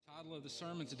title of the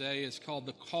sermon today is called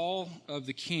The Call of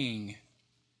the King.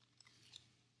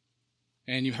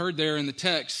 And you heard there in the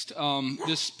text,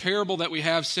 this parable that we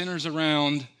have centers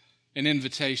around an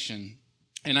invitation.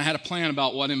 And I had a plan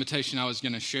about what invitation I was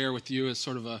going to share with you as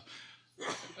sort of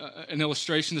an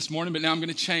illustration this morning, but now I'm going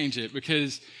to change it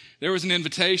because there was an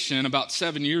invitation about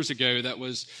 7 years ago that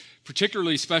was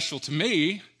particularly special to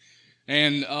me.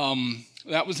 And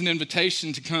that was an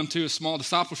invitation to come to a small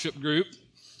discipleship group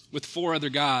with 4 other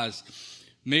guys.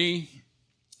 Me,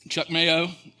 Chuck Mayo,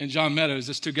 and John Meadows.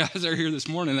 Those 2 guys are here this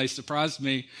morning. They surprised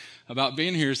me about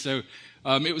being here. So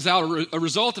it was out a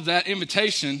result of that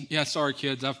invitation. Yeah, sorry,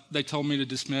 kids. They told me to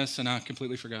dismiss, and I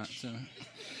completely forgot. So,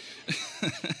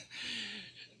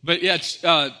 but yeah,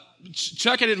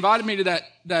 Chuck had invited me to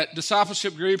that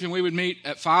discipleship group, and we would meet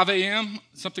at 5 a.m.,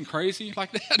 something crazy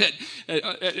like that,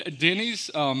 at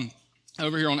Denny's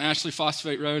over here on Ashley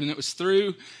Phosphate Road. And it was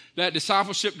through that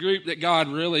discipleship group that God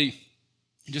really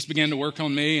just began to work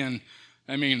on me. And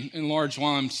I mean, in large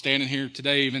why I'm standing here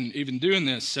today, even doing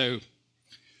this. So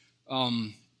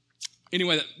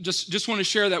anyway, just want to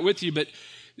share that with you. But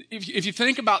if you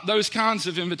think about those kinds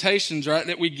of invitations, right,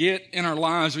 that we get in our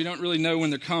lives, we don't really know when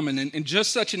they're coming. And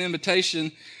just such an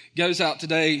invitation goes out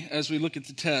today as we look at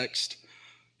the text.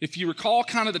 If you recall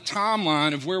kind of the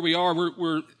timeline of where we are,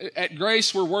 we're at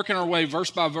Grace, we're working our way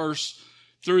verse by verse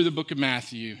through the book of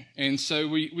Matthew. And so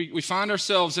we find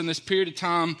ourselves in this period of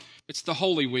time. It's the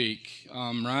Holy Week,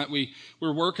 right?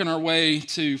 We're working our way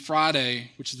to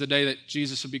Friday, which is the day that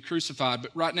Jesus would be crucified.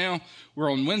 But right now,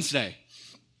 we're on Wednesday.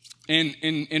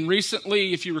 And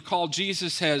recently, if you recall,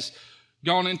 Jesus has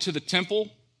gone into the temple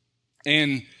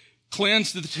and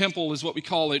cleansed the temple, is what we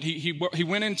call it. He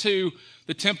went into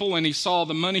the temple and he saw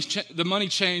the money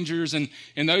changers and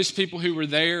those people who were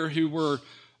there who were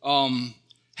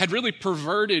had really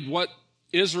perverted what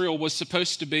Israel was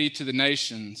supposed to be to the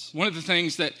nations. One of the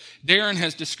things that Darren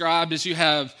has described is you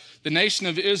have the nation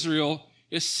of Israel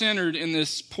is centered in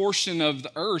this portion of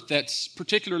the earth that's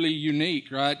particularly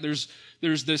unique, right? There's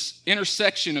this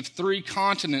intersection of 3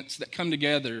 continents that come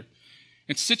together.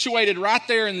 And situated right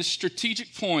there in the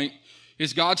strategic point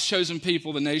is God's chosen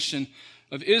people, the nation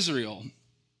of Israel.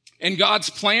 And God's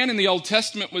plan in the Old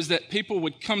Testament was that people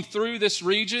would come through this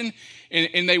region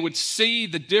and they would see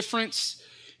the difference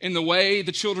in the way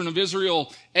the children of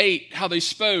Israel ate, how they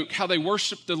spoke, how they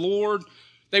worshiped the Lord.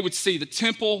 They would see the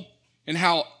temple and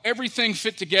how everything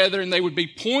fit together, and they would be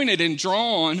pointed and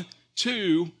drawn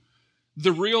to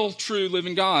the real, true,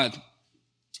 living God.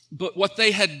 But what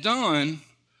they had done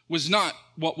was not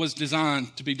what was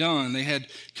designed to be done. They had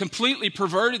completely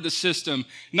perverted the system.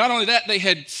 Not only that, they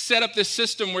had set up this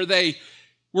system where they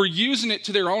were using it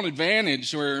to their own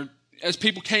advantage, where as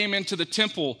people came into the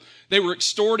temple, they were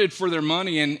extorted for their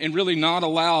money and really not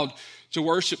allowed to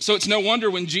worship. So it's no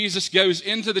wonder when Jesus goes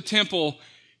into the temple,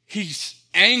 he's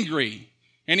angry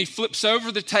and he flips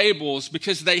over the tables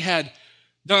because they had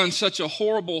done such a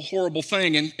horrible, horrible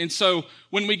thing. And so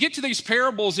when we get to these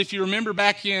parables, if you remember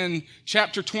back in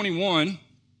chapter 21,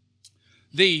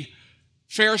 the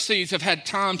Pharisees have had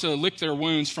time to lick their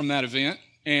wounds from that event.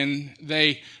 And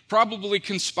they probably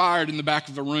conspired in the back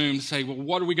of a room to say, well,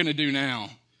 what are we going to do now?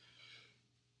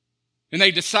 And they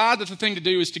decide that the thing to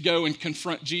do is to go and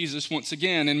confront Jesus once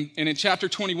again. And in chapter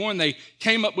 21, they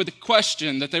came up with a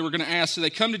question that they were going to ask. So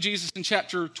they come to Jesus in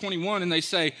chapter 21 and they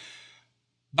say,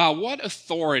 by what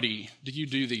authority do you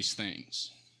do these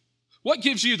things? What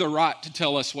gives you the right to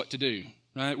tell us what to do?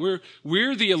 Right?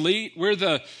 We're the elite. We're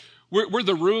the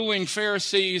ruling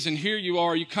Pharisees, and here you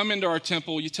are. You come into our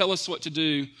temple. You tell us what to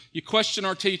do. You question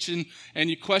our teaching, and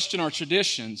you question our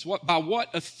traditions. By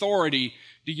what authority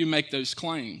do you make those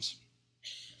claims?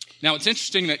 Now, it's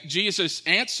interesting that Jesus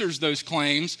answers those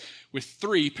claims with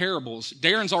 3 parables.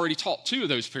 Darren's already taught 2 of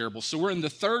those parables, so we're in the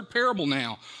 3rd parable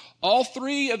now. All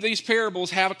 3 of these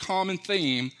parables have a common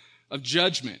theme of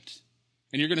judgment.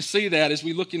 And you're going to see that as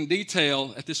we look in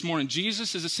detail at this morning.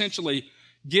 Jesus is essentially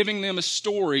giving them a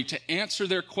story to answer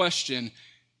their question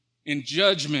in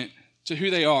judgment to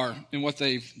who they are and what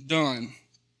they've done.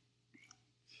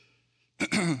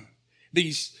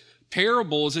 These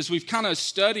parables, as we've kind of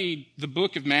studied the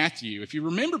book of Matthew, if you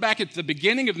remember back at the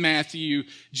beginning of Matthew,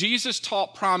 Jesus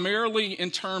taught primarily in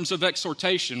terms of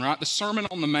exhortation, right? The Sermon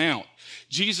on the Mount.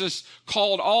 Jesus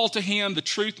called all to him. The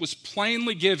truth was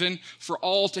plainly given for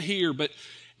all to hear. But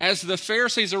as the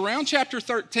Pharisees, around chapter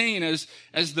 13, as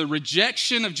the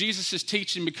rejection of Jesus'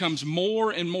 teaching becomes more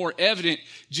and more evident,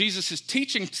 Jesus'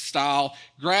 teaching style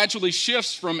gradually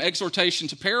shifts from exhortation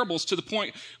to parables to the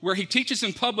point where he teaches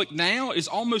in public now is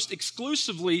almost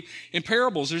exclusively in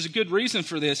parables. There's a good reason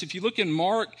for this. If you look in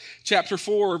Mark chapter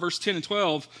 4, verse 10 and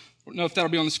 12, I don't know if that'll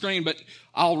be on the screen, but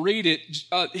I'll read it.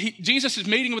 Jesus is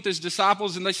meeting with his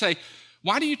disciples, and they say,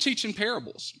 "Why do you teach in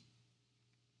parables?"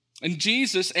 And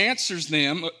Jesus answers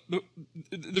them.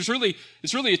 It's really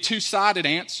a two-sided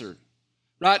answer,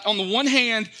 right? On the one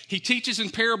hand, he teaches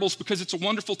in parables because it's a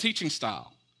wonderful teaching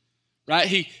style, right?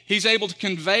 He's able to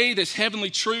convey this heavenly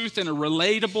truth in a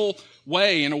relatable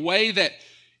way, in a way that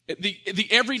the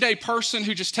everyday person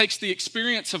who just takes the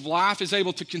experience of life is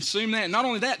able to consume that. And not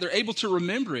only that, they're able to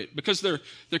remember it because they're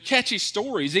catchy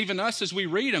stories. Even us, as we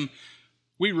read them,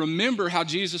 we remember how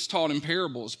Jesus taught in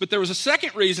parables. But there was a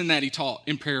second reason that he taught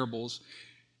in parables,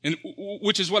 and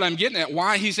which is what I'm getting at.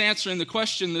 Why he's answering the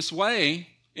question this way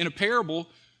in a parable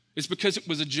is because it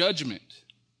was a judgment.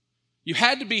 You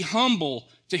had to be humble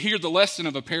to hear the lesson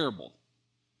of a parable.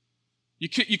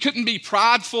 You couldn't be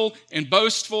prideful and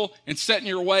boastful and set in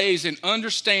your ways and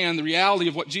understand the reality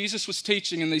of what Jesus was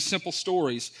teaching in these simple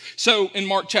stories. So in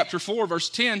Mark chapter 4,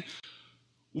 verse 10,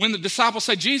 when the disciples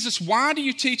say, "Jesus, why do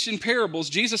you teach in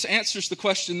parables?" Jesus answers the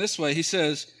question this way. He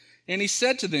says, "And he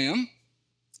said to them,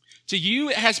 to you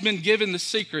it has been given the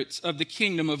secrets of the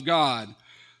kingdom of God,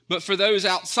 but for those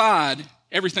outside,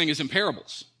 everything is in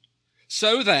parables.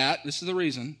 So that," this is the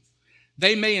reason,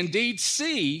 "they may indeed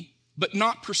see, but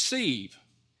not perceive,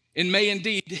 and may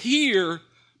indeed hear,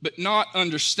 but not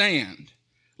understand,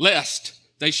 lest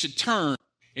they should turn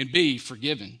and be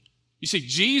forgiven." You see,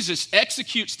 Jesus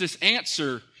executes this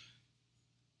answer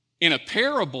in a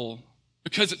parable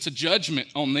because it's a judgment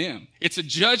on them. It's a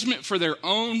judgment for their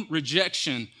own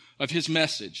rejection of his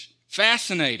message.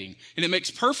 Fascinating. And it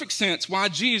makes perfect sense why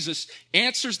Jesus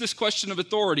answers this question of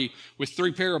authority with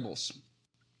 3 parables.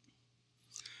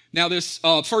 Now, this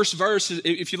first verse,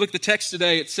 if you look at the text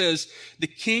today, it says, "The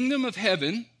kingdom of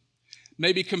heaven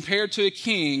may be compared to a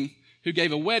king who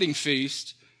gave a wedding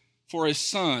feast for his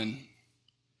son."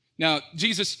 Now,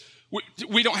 Jesus,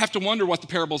 we don't have to wonder what the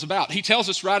parable is about. He tells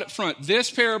us right up front,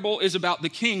 this parable is about the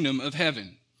kingdom of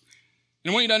heaven.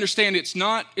 And I want you to understand it's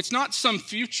not some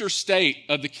future state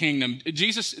of the kingdom.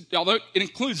 Jesus, although it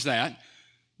includes that,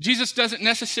 Jesus doesn't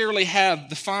necessarily have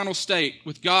the final state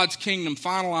with God's kingdom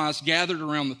finalized, gathered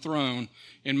around the throne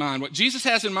in mind. What Jesus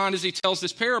has in mind as he tells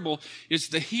this parable is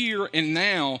the here and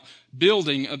now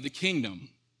building of the kingdom.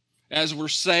 As we're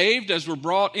saved, as we're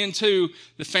brought into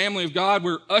the family of God,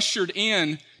 we're ushered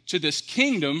in to this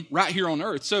kingdom right here on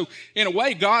earth. So in a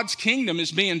way, God's kingdom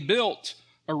is being built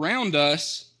around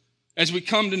us as we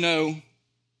come to know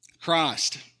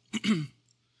Christ.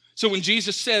 So when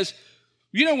Jesus says,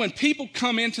 you know, when people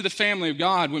come into the family of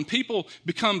God, when people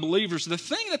become believers, the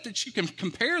thing that you can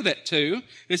compare that to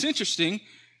is interesting.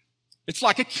 It's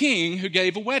like a king who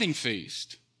gave a wedding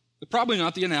feast. But probably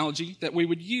not the analogy that we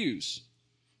would use.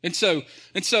 And so,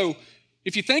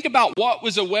 if you think about what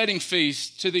was a wedding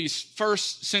feast to these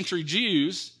first century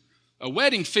Jews, a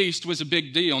wedding feast was a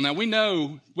big deal. Now, we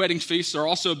know wedding feasts are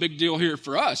also a big deal here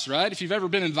for us, right? If you've ever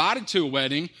been invited to a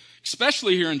wedding,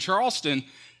 especially here in Charleston,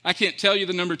 I can't tell you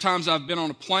the number of times I've been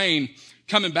on a plane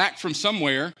coming back from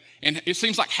somewhere, and it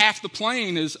seems like half the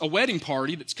plane is a wedding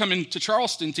party that's coming to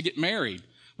Charleston to get married.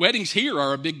 Weddings here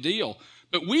are a big deal.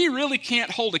 But we really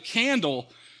can't hold a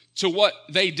candle to what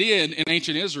they did in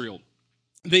ancient Israel.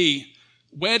 The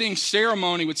wedding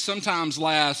ceremony would sometimes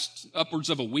last upwards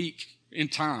of a week in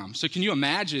time. So can you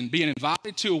imagine being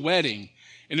invited to a wedding,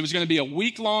 and it was going to be a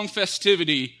week-long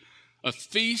festivity of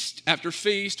feast after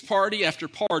feast, party after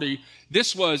party?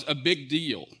 This was a big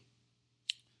deal.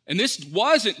 And this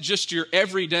wasn't just your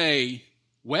everyday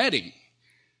wedding.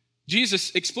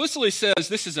 Jesus explicitly says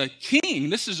this is a king,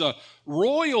 this is a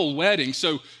royal wedding.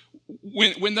 So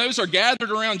when those are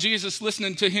gathered around Jesus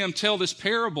listening to him tell this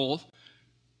parable,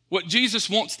 what Jesus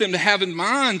wants them to have in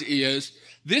mind is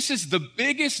this is the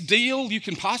biggest deal you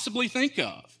can possibly think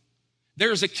of.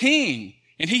 There's a king,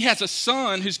 and he has a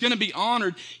son who's going to be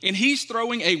honored, and he's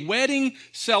throwing a wedding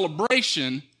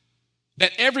celebration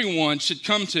that everyone should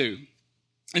come to.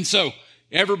 And so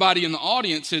everybody in the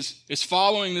audience is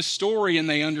following this story, and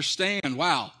they understand,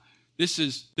 wow, this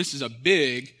is a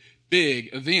big, big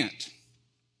event.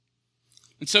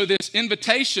 And so this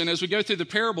invitation, as we go through the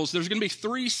parables, there's going to be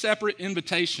 3 separate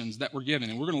invitations that we're given,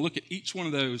 and we're going to look at each one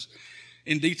of those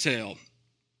in detail.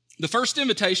 The first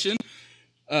invitation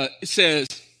says,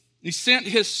 he sent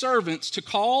his servants to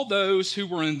call those who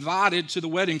were invited to the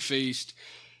wedding feast,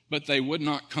 but they would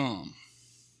not come.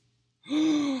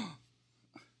 Can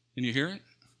you hear it?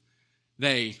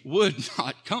 They would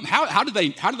not come. How do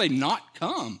they not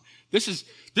come? This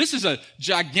is a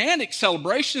gigantic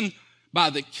celebration by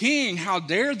the king. How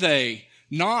dare they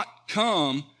not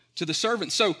come to the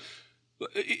servants? So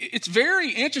It's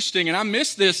very interesting, and I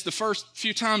missed this the first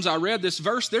few times I read this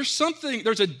verse. There's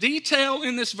a detail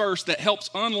in this verse that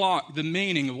helps unlock the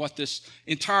meaning of what this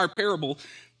entire parable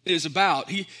is about.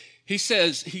 He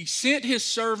says, he sent his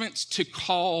servants to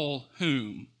call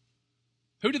whom?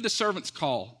 Who did the servants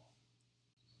call?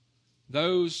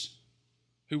 Those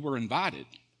who were invited.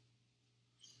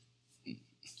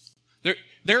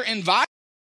 They're invited.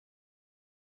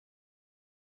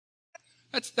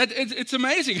 It's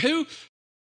amazing. Who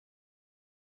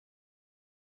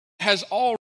has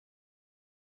all?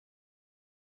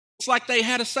 It's like they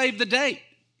had to save the day.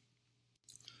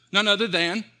 None other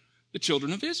than the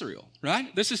children of Israel,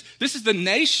 right? This is the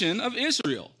nation of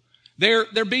Israel.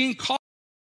 They're being called.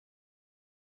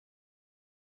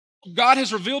 God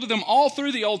has revealed to them all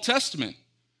through the Old Testament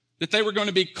that they were going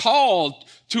to be called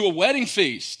to a wedding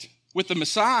feast with the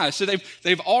Messiah. So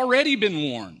they've already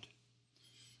been warned.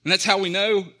 And that's how we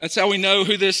know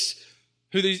who these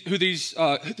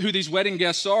wedding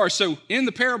guests are. So in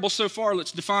the parable so far,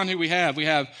 let's define who we have. We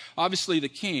have obviously the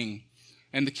king,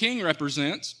 and the king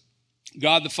represents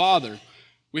God the Father.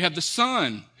 We have the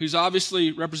Son, who's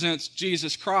obviously represents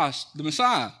Jesus Christ, the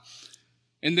Messiah.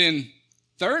 And then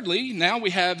thirdly, now we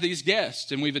have these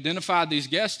guests, and we've identified these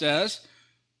guests as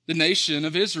the nation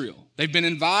of Israel. They've been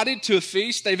invited to a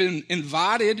feast. They've been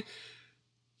invited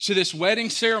to this wedding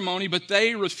ceremony, but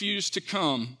they refused to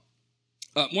come.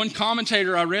 One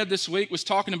commentator I read this week was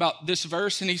talking about this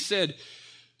verse, and he said,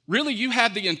 really, you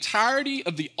have the entirety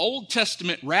of the Old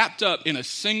Testament wrapped up in a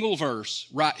single verse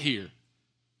right here.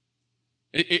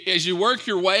 As you work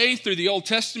your way through the Old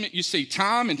Testament, you see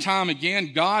time and time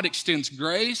again, God extends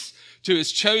grace to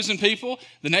his chosen people,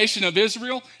 the nation of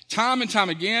Israel. Time and time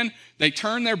again, they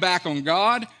turn their back on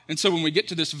God. And so when we get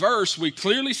to this verse, we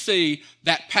clearly see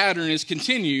that pattern is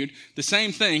continued. The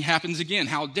same thing happens again.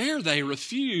 How dare they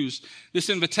refuse this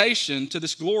invitation to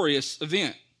this glorious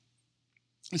event?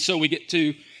 And so we get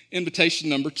to invitation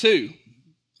number 2.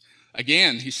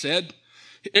 Again, he sent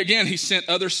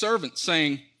other servants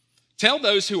saying, tell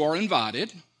those who are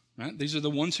invited, right? These are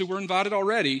the ones who were invited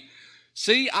already.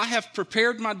 See, I have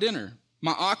prepared my dinner.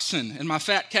 My oxen and my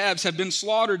fat calves have been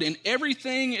slaughtered, and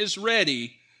everything is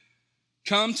ready.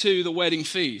 Come to the wedding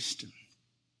feast.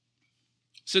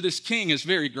 So this king is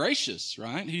very gracious,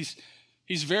 right?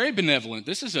 He's very benevolent.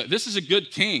 This is a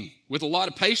good king with a lot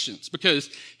of patience, because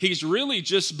he's really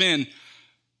just been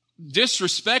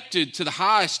disrespected to the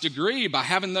highest degree by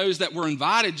having those that were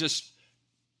invited just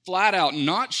flat out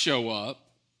not show up.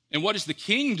 And what does the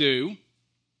king do?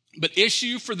 But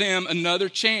issue for them another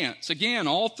chance. Again,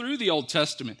 all through the Old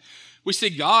Testament, we see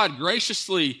God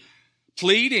graciously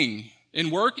pleading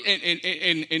and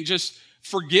and just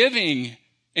forgiving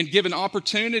and giving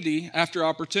opportunity after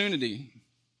opportunity.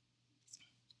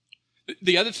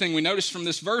 The other thing we notice from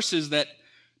this verse is that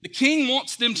the king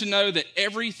wants them to know that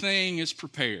everything is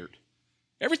prepared.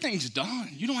 Everything's done.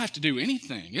 You don't have to do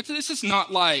anything. This is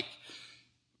not like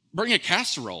bring a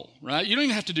casserole, right? You don't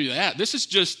even have to do that. This is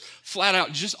just flat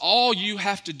out, just all you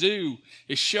have to do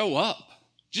is show up.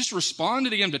 Just respond to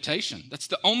the invitation. That's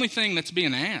the only thing that's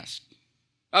being asked.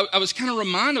 I was kind of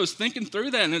reminded, I was thinking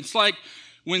through that, and it's like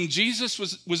when Jesus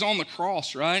was on the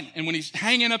cross, right? And when he's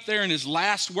hanging up there in his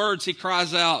last words, he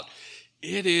cries out,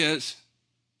 it is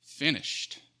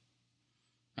finished.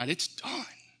 Right? It's done.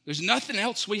 There's nothing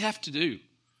else we have to do.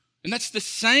 And that's the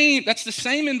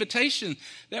same invitation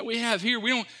that we have here.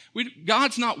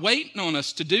 God's not waiting on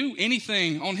us to do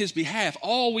anything on his behalf.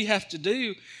 All we have to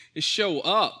do is show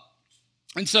up.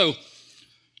 And so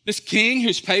this king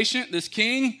who's patient, this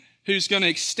king who's going to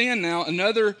extend now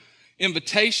another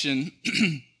invitation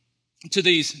to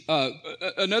these,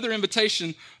 another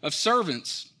invitation of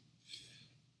servants.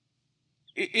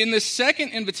 In this second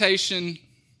invitation,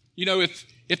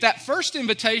 if that first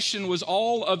invitation was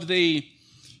all of the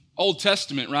Old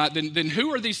Testament, right? Then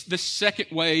who are this second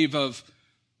wave of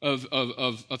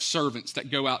servants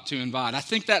that go out to invite? I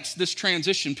think that's this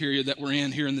transition period that we're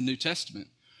in here in the New Testament,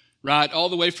 right? All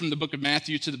the way from the book of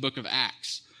Matthew to the book of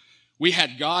Acts. We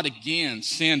had God again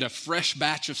send a fresh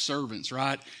batch of servants,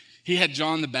 right? He had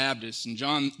John the Baptist, and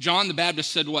John the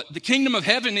Baptist said what? The kingdom of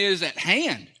heaven is at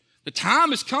hand. The time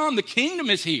has come. The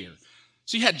kingdom is here.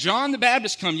 So you had John the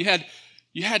Baptist come. You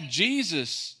had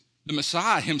Jesus, the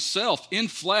Messiah himself in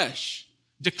flesh,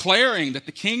 declaring that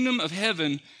the kingdom of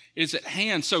heaven is at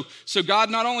hand. So God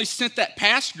not only sent that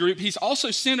past group, he's also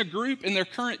sent a group in their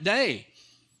current day.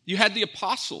 You had the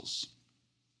apostles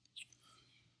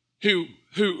who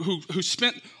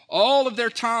spent all of their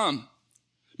time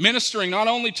ministering not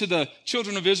only to the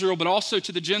children of Israel, but also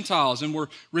to the Gentiles, and were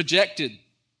rejected.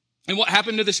 And what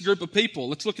happened to this group of people?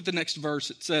 Let's look at the next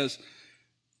verse. It says,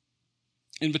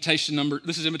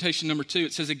 This is invitation number 2.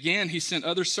 It says, again, he sent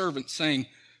other servants saying,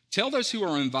 tell those who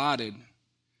are invited,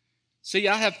 see,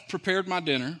 I have prepared my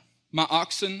dinner. My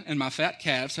oxen and my fat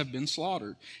calves have been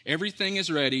slaughtered. Everything is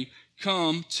ready.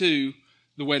 Come to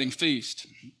the wedding feast.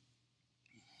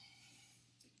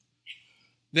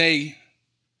 They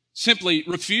simply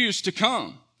refuse to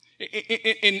come.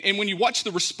 And when you watch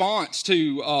the response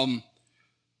to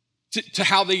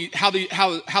how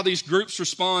these groups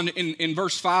respond in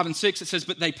verse 5 and 6, it says,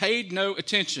 but they paid no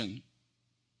attention.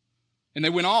 And they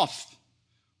went off,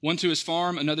 one to his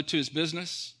farm, another to his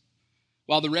business,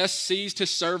 while the rest seized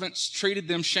his servants, treated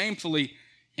them shamefully,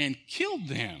 and killed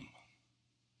them.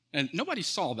 And nobody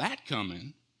saw that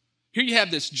coming. Here you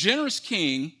have this generous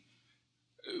king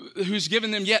who's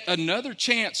given them yet another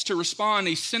chance to respond.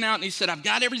 He sent out and he said, I've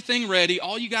got everything ready.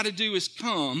 All you got to do is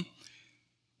come.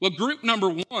 Well, group number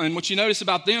 1, what you notice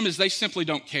about them is they simply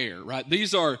don't care, right?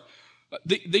 These are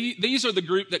the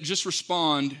group that just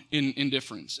respond in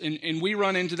indifference. And we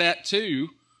run into that too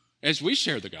as we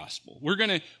share the gospel. We're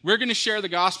gonna share the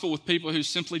gospel with people who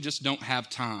simply just don't have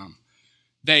time.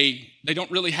 They don't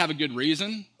really have a good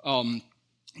reason for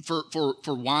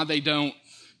why they don't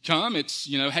come. It's,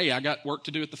 hey, I got work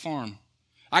to do at the farm.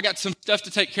 I got some stuff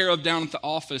to take care of down at the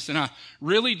office, and I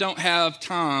really don't have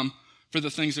time for the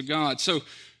things of God. So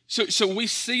we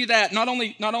see that not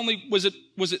only was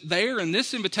it there in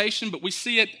this invitation, but we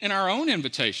see it in our own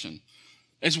invitation.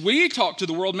 As we talk to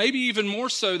the world, maybe even more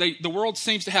so, the world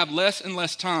seems to have less and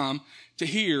less time to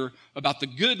hear about the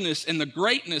goodness and the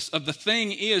greatness of the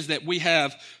thing is that we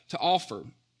have to offer.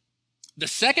 The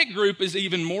second group is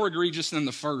even more egregious than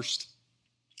the first,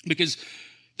 because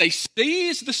they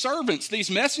seize the servants, these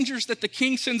messengers that the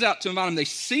king sends out to invite them. They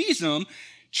seize them,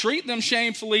 treat them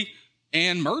shamefully,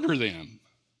 and murder them.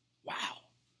 Wow.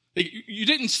 You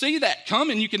didn't see that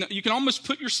coming. You can almost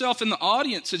put yourself in the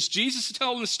audience as Jesus is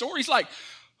telling the story. He's like,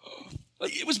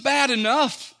 it was bad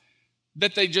enough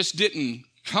that they just didn't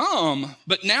come,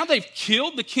 but now they've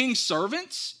killed the king's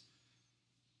servants.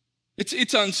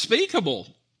 It's unspeakable.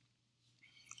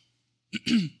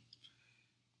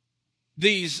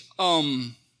 These,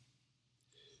 when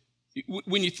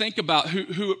you think about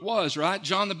who it was, right?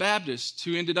 John the Baptist,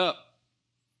 who ended up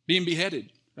being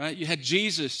beheaded, right? You had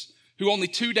Jesus, who only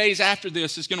 2 days after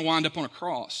this is going to wind up on a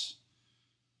cross.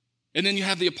 And then you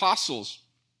have the apostles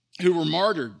who were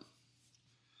martyred.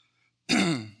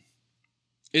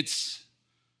 It's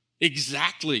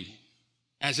exactly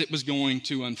as it was going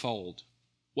to unfold,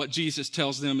 what Jesus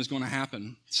tells them is going to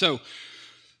happen. So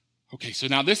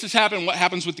now this has happened. What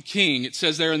happens with the king? It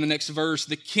says there in the next verse,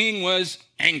 the king was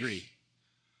angry.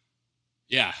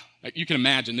 Yeah, you can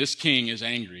imagine this king is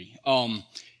angry. And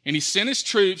he sent his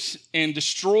troops and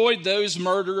destroyed those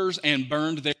murderers and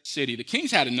burned their city. The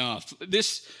king's had enough.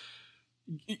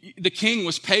 The king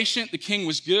was patient. The king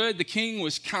was good. The king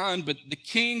was kind, but the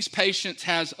king's patience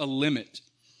has a limit.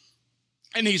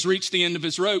 And he's reached the end of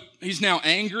his rope. He's now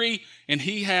angry and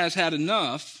he has had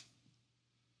enough.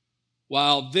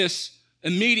 While this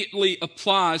immediately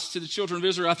applies to the children of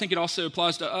Israel, I think it also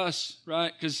applies to us,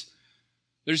 right? Because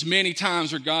there's many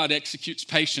times where God executes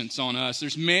patience on us.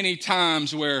 There's many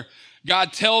times where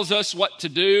God tells us what to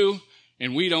do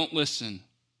and we don't listen.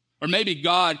 Or maybe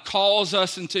God calls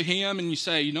us into him and you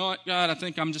say, you know what, God, I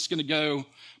think I'm just going to go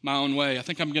my own way. I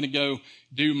think I'm going to go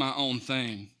do my own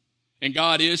thing. And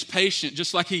God is patient,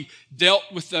 just like he dealt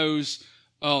with those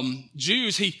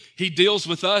Jews. He deals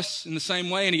with us in the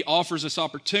same way, and he offers us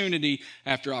opportunity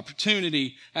after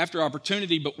opportunity after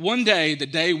opportunity. But one day, the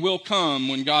day will come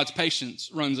when God's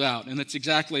patience runs out. And that's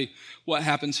exactly what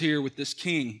happens here with this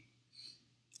king.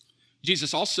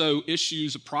 Jesus also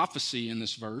issues a prophecy in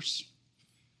this verse.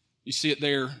 You see it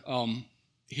there.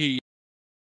 You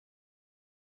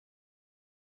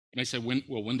may say,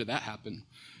 when did that happen?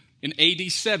 In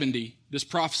AD 70, this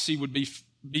prophecy would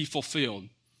be fulfilled.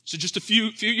 So just a few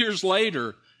years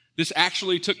later, this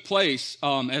actually took place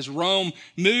as Rome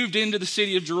moved into the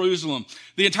city of Jerusalem.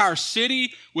 The entire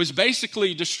city was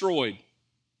basically destroyed.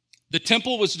 The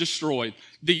temple was destroyed.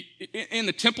 In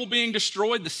the temple being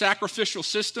destroyed, the sacrificial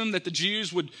system that the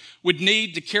Jews would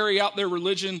need to carry out their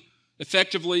religion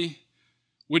effectively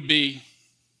would be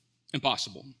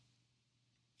impossible.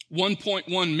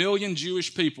 1.1 million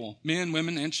Jewish people, men,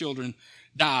 women, and children,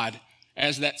 died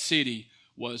as that city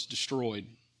was destroyed.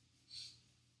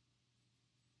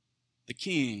 The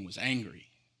king was angry.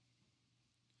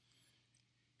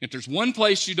 If there's one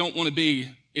place you don't want to be,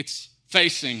 it's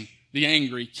facing the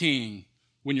angry king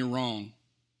when you're wrong.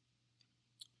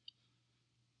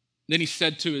 Then he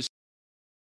said to his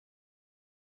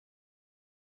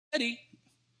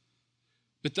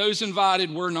but those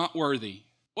invited were not worthy.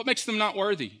 What makes them not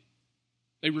worthy?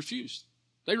 They refused.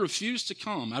 They refused to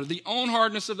come. Out of the own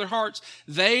hardness of their hearts,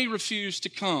 they refused to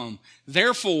come.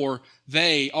 Therefore,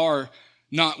 they are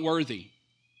not worthy.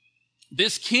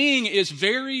 This king is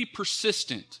very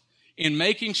persistent in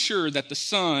making sure that the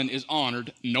son is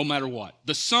honored no matter what.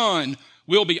 The son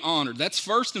will be honored. That's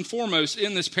first and foremost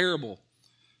in this parable.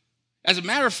 As a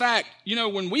matter of fact,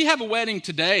 when we have a wedding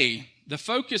today, the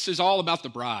focus is all about the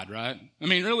bride, right? I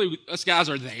mean, really, us guys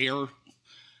are there,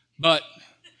 but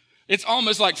it's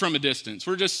almost like from a distance.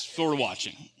 We're just sort of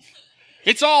watching.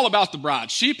 It's all about the bride.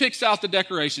 She picks out the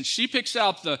decorations. She picks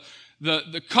out the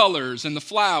colors and the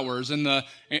flowers and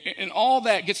all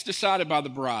that gets decided by the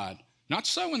bride. Not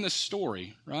so in this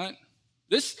story, right?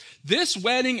 This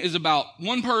wedding is about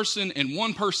one person and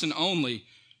one person only,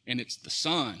 and it's the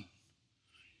son.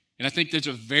 And I think there's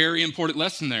a very important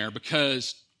lesson there,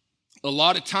 because a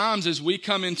lot of times as we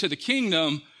come into the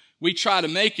kingdom, we try to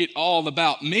make it all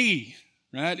about me,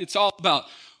 right? It's all about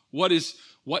what am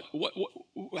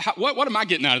I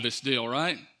getting out of this deal,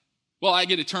 right? Well, I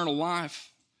get eternal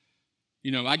life.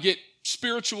 I get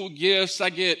spiritual gifts. I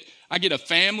get a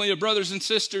family of brothers and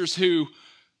sisters who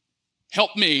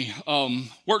help me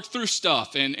work through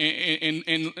stuff, and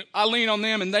I lean on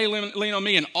them and they lean on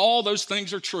me, and all those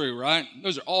things are true, right?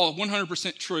 Those are all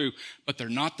 100% true, but they're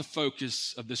not the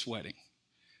focus of this wedding.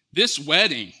 This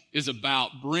wedding is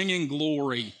about bringing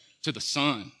glory to the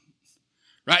Son,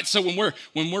 right? So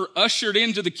when we're ushered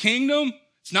into the kingdom,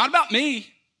 it's not about me.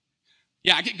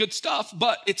 Yeah, I get good stuff,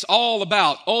 but it's all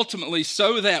about ultimately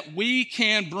so that we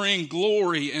can bring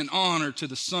glory and honor to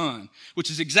the Son,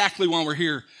 which is exactly why we're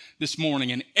here this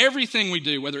morning. And everything we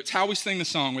do, whether it's how we sing the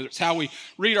song, whether it's how we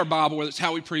read our Bible, whether it's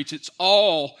how we preach, it's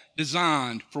all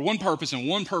designed for one purpose and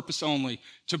one purpose only,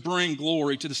 to bring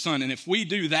glory to the Son. And if we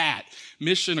do that,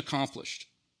 mission accomplished.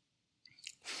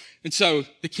 And so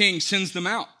the king sends them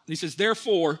out. He says,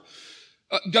 go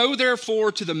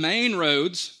therefore to the main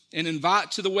roads and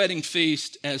invite to the wedding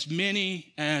feast as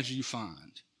many as you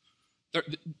find.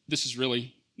 This is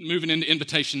really moving into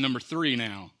invitation number 3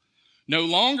 now. No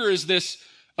longer is this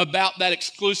about that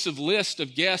exclusive list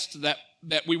of guests that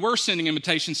we were sending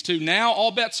invitations to. Now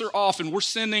all bets are off and we're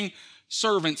sending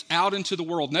servants out into the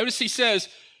world. Notice he says,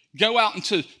 go out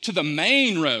into the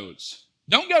main roads.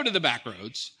 Don't go to the back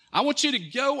roads. I want you to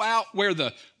go out where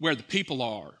the people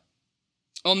are.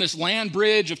 On this land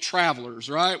bridge of travelers,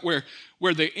 right? Where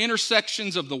the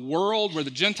intersections of the world, where the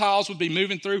Gentiles would be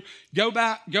moving through, go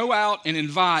out and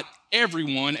invite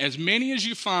everyone, as many as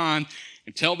you find,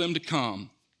 and tell them to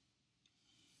come.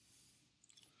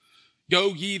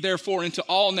 Go ye therefore into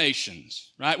all nations,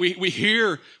 right? We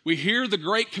hear the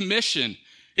Great Commission.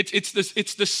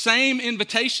 It's the same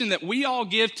invitation that we all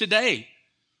give today.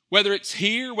 Whether it's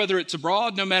here, whether it's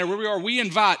abroad, no matter where we are, we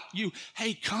invite you,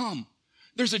 hey, come.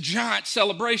 There's a giant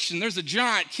celebration. There's a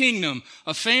giant kingdom,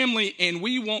 a family, and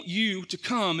we want you to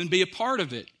come and be a part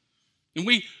of it. And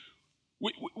we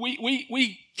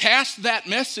cast that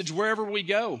message wherever we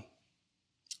go.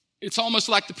 It's almost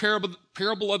like the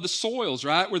parable of the soils,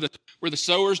 right? Where the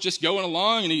sower's just going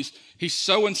along and he's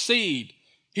sowing seed.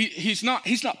 He's not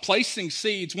placing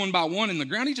seeds one by one in the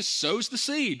ground. He just sows the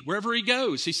seed wherever he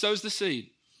goes. He sows the seed.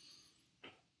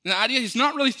 And the idea, he's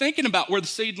not really thinking about where the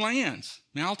seed lands.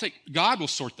 Now God will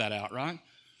sort that out, right?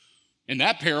 In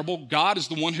that parable, God is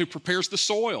the one who prepares the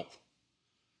soil,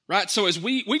 right? So as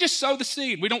we just sow the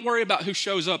seed, we don't worry about who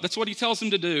shows up. That's what he tells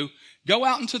them to do. Go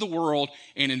out into the world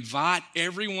and invite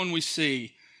everyone we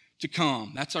see to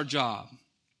come. That's our job.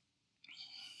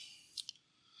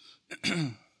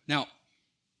 Now,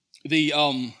 the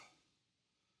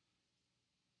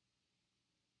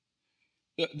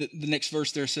next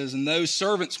verse there says, and those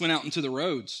servants went out into the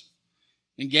roads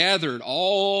and gathered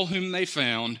all whom they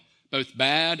found, both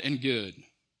bad and good.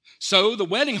 So the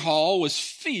wedding hall was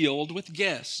filled with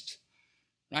guests.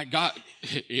 Right? God,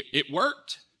 it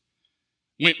worked.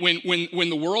 When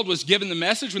the world was given the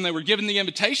message, when they were given the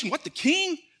invitation, what, the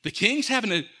king's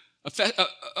having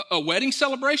a wedding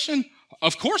celebration?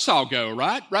 Of course I'll go,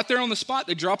 right? Right there on the spot,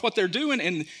 they drop what they're doing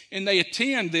and they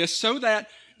attend this, so that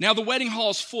now the wedding hall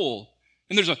is full.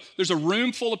 And there's a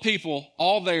room full of people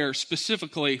all there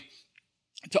specifically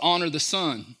to honor the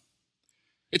Son.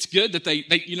 It's good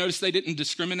that you notice they didn't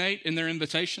discriminate in their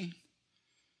invitation.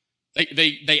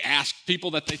 They asked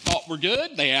people that they thought were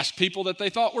good. They asked people that they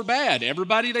thought were bad.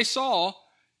 Everybody they saw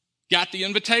got the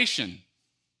invitation.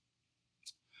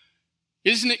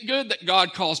 Isn't it good that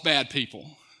God calls bad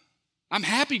people? I'm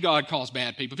happy God calls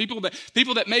bad people. People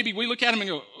that maybe we look at them and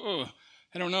go, oh,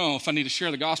 I don't know if I need to share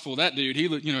the gospel with that dude.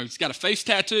 He's got a face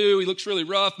tattoo. He looks really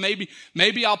rough. Maybe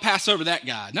I'll pass over that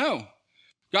guy. No.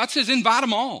 God says invite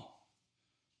them all.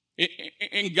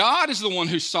 And God is the one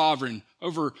who's sovereign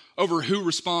over who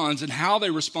responds and how they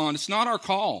respond. It's not our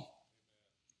call.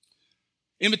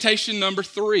 Invitation number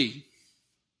 3.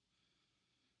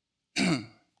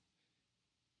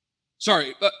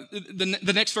 Sorry,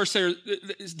 the next verse there,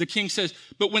 the king says,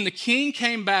 but when the king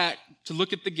came back to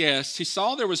look at the guests, he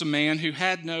saw there was a man who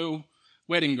had no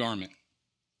wedding garment.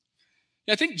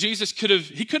 I think Jesus could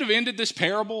have ended this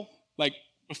parable like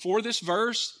before this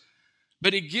verse,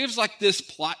 but he gives like this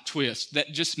plot twist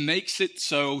that just makes it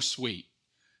so sweet.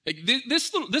 Like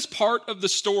this part of the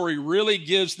story really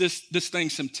gives this thing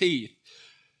some teeth.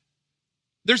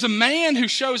 There's a man who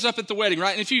shows up at the wedding,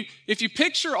 right? And if you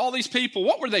picture all these people,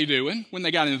 what were they doing when they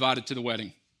got invited to the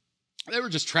wedding? They were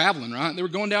just traveling, right? They were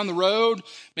going down the road.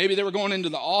 Maybe they were going into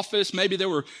the office. Maybe they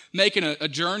were making a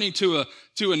journey to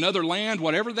another land.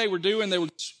 Whatever they were doing, they were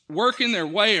working their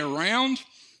way around.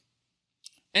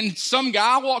 And some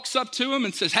guy walks up to him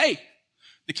and says, hey,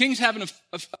 the king's having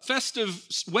a festive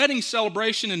wedding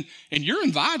celebration and you're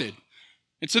invited.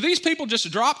 And so these people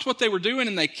just dropped what they were doing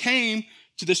and they came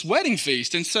to this wedding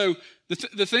feast. And so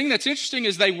the thing that's interesting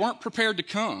is they weren't prepared to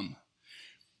come.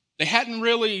 They hadn't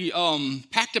really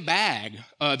packed a bag.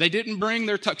 They didn't bring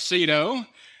their tuxedo.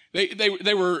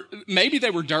 They were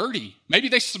dirty. Maybe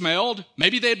they smelled.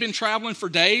 Maybe they had been traveling for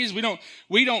days.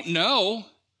 We don't know.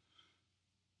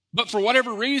 But for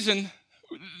whatever reason,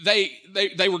 they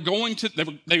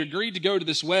agreed to go to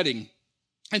this wedding.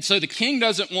 And so the king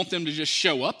doesn't want them to just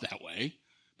show up that way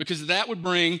because that would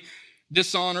bring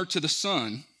dishonor to the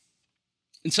son.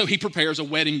 And so he prepares a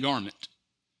wedding garment.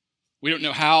 We don't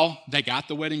know how they got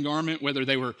the wedding garment, whether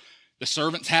the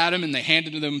servants had them and they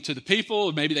handed them to the people,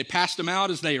 or maybe they passed them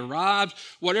out as they arrived.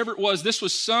 Whatever it was, this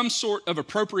was some sort of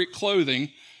appropriate clothing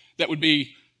that would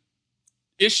be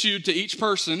issued to each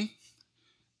person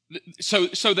so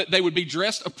that they would be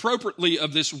dressed appropriately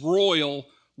of this royal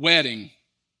wedding.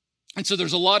 And so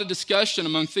there's a lot of discussion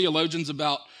among theologians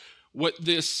about what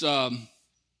this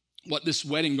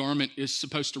wedding garment is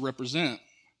supposed to represent.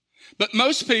 But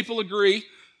most people agree,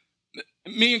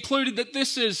 me included, that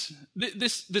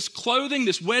this clothing,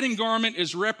 this wedding garment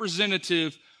is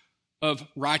representative of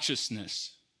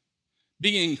righteousness.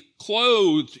 Being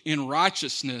clothed in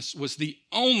righteousness was the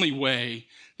only way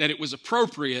that it was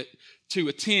appropriate to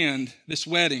attend this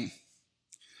wedding.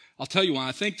 I'll tell you why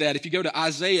I think that. If you go to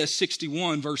Isaiah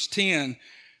 61, verse 10,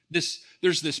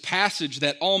 there's this passage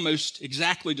that almost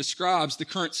exactly describes the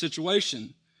current situation.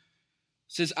 It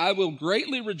says, I will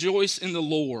greatly rejoice in the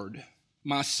Lord.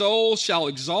 My soul shall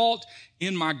exalt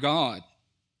in my God,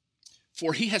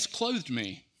 for he has clothed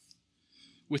me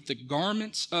with the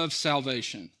garments of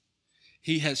salvation.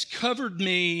 He has covered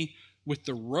me with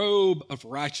the robe of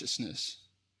righteousness.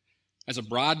 As a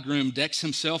bridegroom decks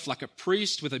himself like a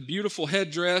priest with a beautiful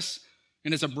headdress,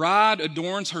 and as a bride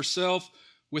adorns herself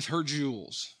with her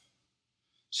jewels.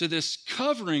 So this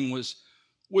covering was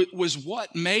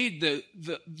what made the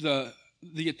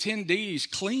attendees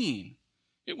clean.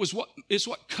 It's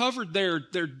what covered their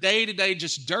day-to-day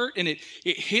just dirt, and it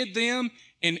hid them,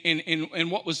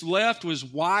 and what was left was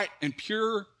white and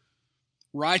pure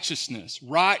righteousness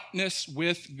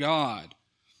with God.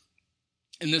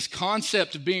 And this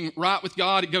concept of being right with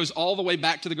God, it goes all the way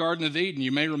back to the Garden of Eden.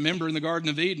 You may remember in the Garden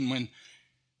of Eden when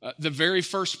the very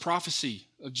first prophecy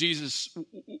of Jesus,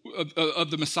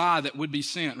 of the Messiah that would be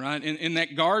sent, right? In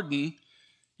that garden,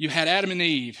 you had Adam and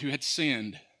Eve who had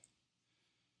sinned.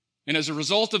 And as a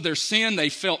result of their sin, they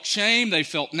felt shame, they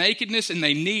felt nakedness, and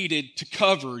they needed to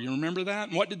cover. You remember that?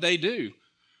 And what did they do?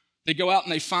 They go out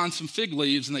and they find some fig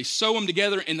leaves and they sew them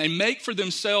together and they make for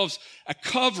themselves a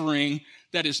covering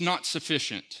that is not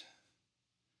sufficient.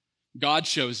 God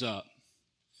shows up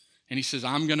and he says,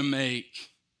 I'm going to make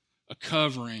a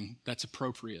covering that's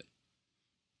appropriate.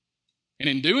 And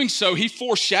in doing so, he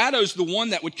foreshadows the one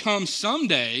that would come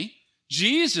someday,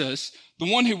 Jesus,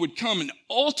 the one who would come and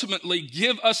ultimately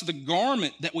give us the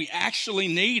garment that we actually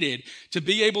needed to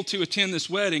be able to attend this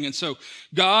wedding. And so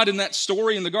God, in that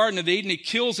story in the Garden of Eden, he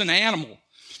kills an animal.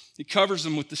 He covers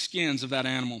them with the skins of that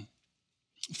animal,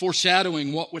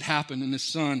 foreshadowing what would happen in his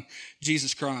son,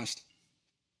 Jesus Christ.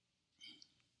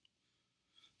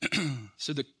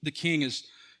 So the king is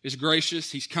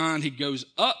gracious, he's kind, he goes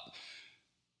up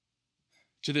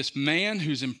to this man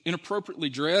who's inappropriately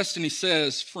dressed, and he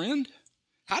says, friend,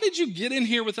 how did you get in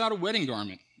here without a wedding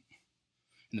garment?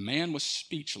 And the man was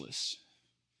speechless.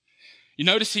 You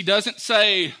notice he doesn't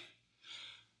say,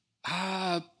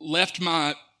 I left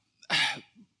my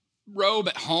robe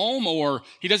at home, or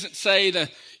he doesn't say the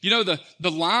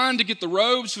line to get the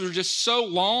robes was just so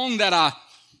long that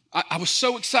I was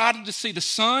so excited to see the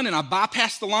sun and I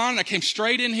bypassed the line and I came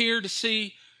straight in here to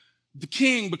see the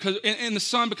king because and the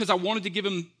son because I wanted to give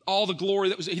him all the glory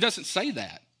that was. He doesn't say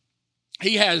that.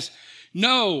 He has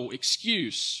no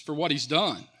excuse for what he's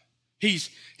done. He's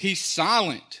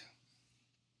silent.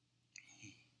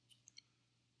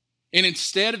 And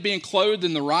instead of being clothed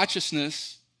in the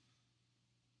righteousness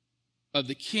of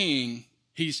the king,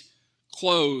 he's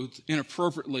clothed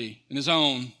inappropriately in his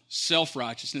own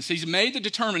self-righteousness. He's made the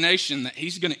determination that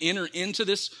he's going to enter into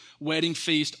this wedding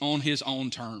feast on his own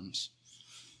terms,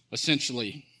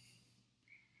 essentially.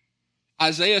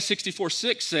 Isaiah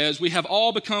 64:6 says, "We have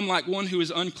all become like one who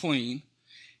is unclean,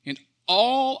 and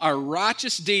all our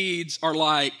righteous deeds are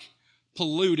like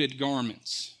polluted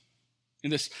garments."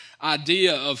 And this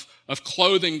idea of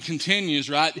clothing continues,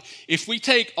 right? If we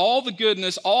take all the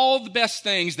goodness, all the best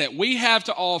things that we have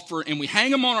to offer, and we hang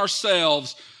them on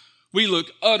ourselves, we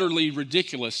look utterly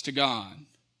ridiculous to God.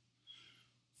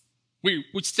 We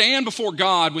stand before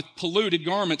God with polluted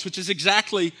garments, which is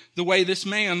exactly the way this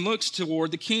man looks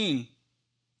toward the king.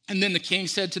 And then the king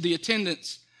said to the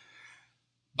attendants,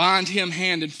 "Bind him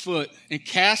hand and foot and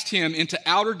cast him into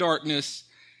outer darkness.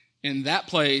 In that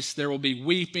place there will be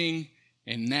weeping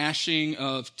and gnashing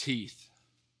of teeth."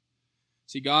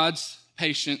 See, God's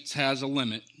patience has a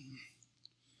limit.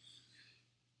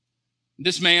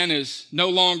 This man is no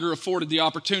longer afforded the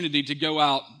opportunity to go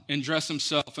out and dress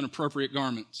himself in appropriate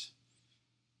garments.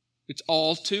 It's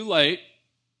all too late.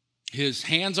 His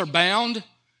hands are bound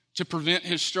to prevent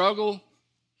his struggle.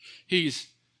 He's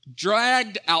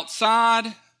dragged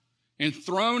outside and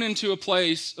thrown into a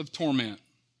place of torment.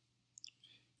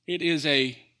 It is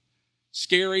a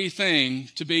scary thing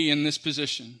to be in this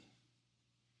position.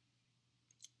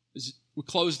 As we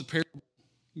close the parable,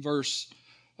 verse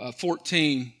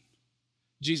 14,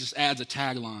 Jesus adds a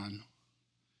tagline.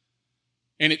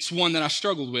 And it's one that I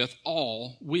struggled with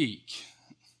all week.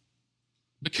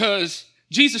 Because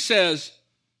Jesus says,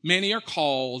 "Many are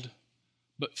called,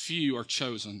 but few are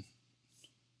chosen."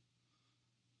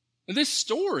 And this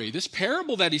story, this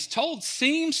parable that he's told,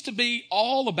 seems to be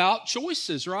all about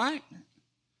choices, right?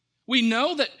 We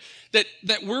know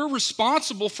that we're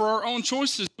responsible for our own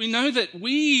choices. We know that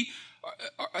we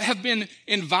have been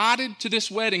invited to this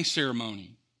wedding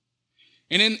ceremony.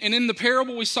 And in the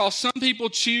parable, we saw some people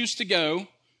choose to go.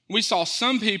 We saw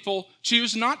some people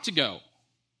choose not to go.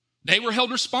 They were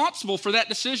held responsible for that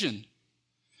decision.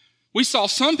 We saw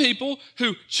some people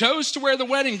who chose to wear the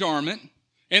wedding garment,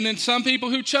 and then some people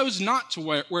who chose not to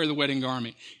wear the wedding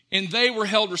garment, and they were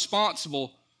held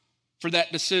responsible for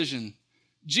that decision.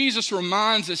 Jesus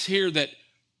reminds us here that,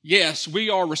 yes, we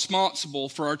are responsible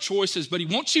for our choices, but he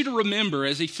wants you to remember,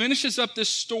 as he finishes up this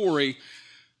story,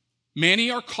 many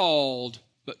are called,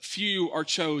 but few are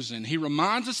chosen. He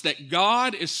reminds us that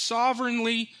God is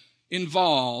sovereignly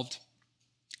involved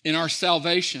in our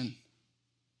salvation.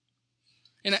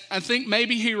 And I think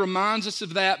maybe he reminds us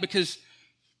of that because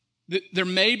there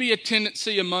may be a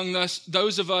tendency among us,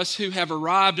 those of us who have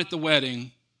arrived at the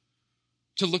wedding,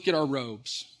 to look at our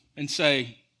robes and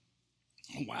say,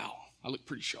 "Oh, wow, I look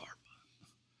pretty sharp.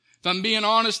 If I'm being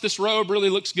honest, this robe really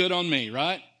looks good on me,"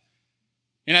 right?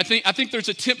 And I think there's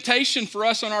a temptation for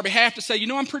us on our behalf to say,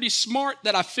 I'm pretty smart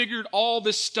that I figured all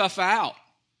this stuff out.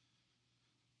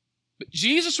 But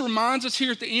Jesus reminds us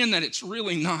here at the end that it's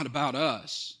really not about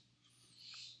us.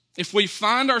 If we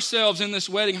find ourselves in this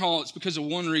wedding hall, it's because of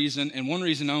one reason and one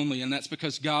reason only, and that's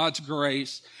because God's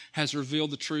grace has revealed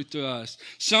the truth to us.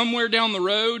 Somewhere down the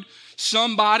road,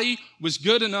 somebody was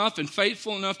good enough and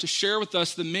faithful enough to share with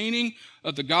us the meaning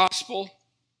of the gospel,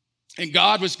 and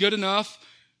God was good enough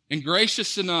and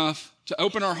gracious enough to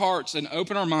open our hearts and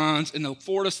open our minds and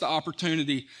afford us the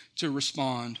opportunity to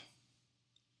respond.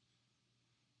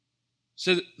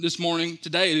 So this morning,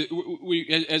 today,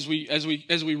 as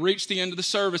we reach the end of the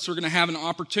service, we're going to have an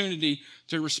opportunity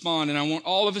to respond. And I want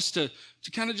all of us to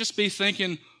kind of just be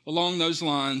thinking along those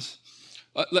lines.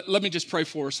 Let me just pray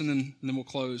for us, and then we'll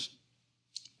close.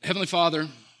 Heavenly Father,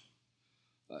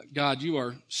 God, you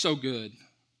are so good.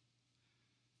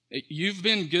 You've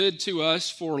been good to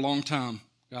us for a long time,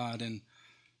 God, and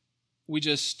we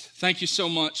just thank you so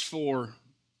much for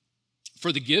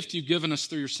the gift you've given us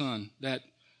through your Son, that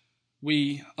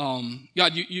we,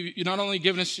 God, you not only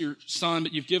given us your Son,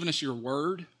 but you've given us your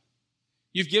word.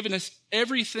 You've given us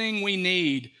everything we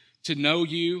need to know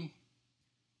you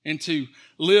and to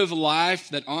live a life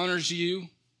that honors you.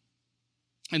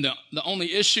 And the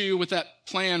only issue with that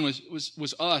plan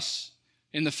was us,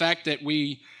 and the fact that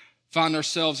we find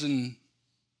ourselves in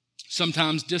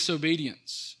sometimes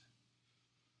disobedience.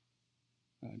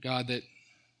 God, that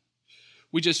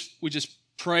we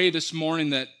just pray this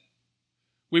morning that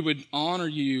we would honor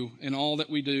you in all that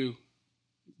we do,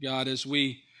 God, as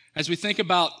we think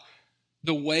about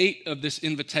the weight of this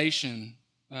invitation.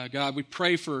 God, we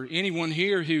pray for anyone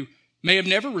here who may have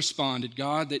never responded,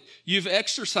 God, that you've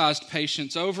exercised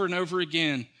patience over and over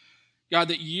again. God,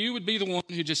 that you would be the one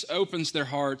who just opens their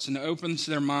hearts and opens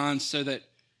their minds so that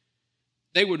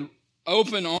they would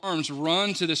open arms,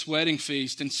 run to this wedding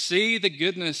feast and see the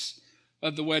goodness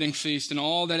of the wedding feast and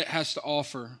all that it has to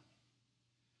offer.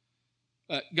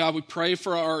 God, we pray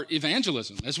for our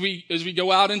evangelism as we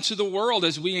go out into the world,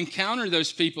 as we encounter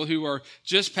those people who are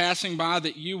just passing by,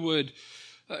 that you would,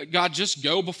 God, just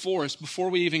go before us before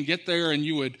we even get there, and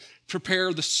you would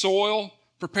prepare the soil,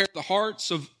 prepare the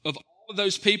hearts of all of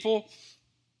those people.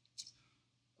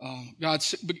 God,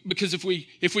 because if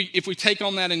we take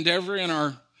on that endeavor in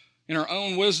our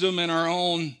own wisdom and our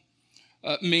own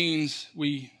means,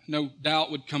 we no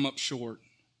doubt would come up short.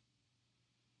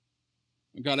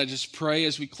 God, I just pray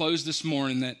as we close this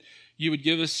morning that you would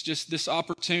give us just this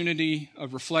opportunity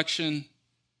of reflection,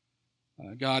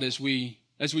 God, as we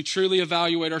truly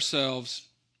evaluate ourselves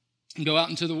and go out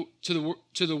into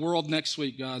the world next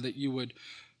week, God, that you would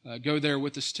go there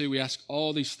with us too. We ask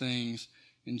all these things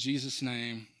in Jesus'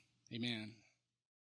 name. Amen.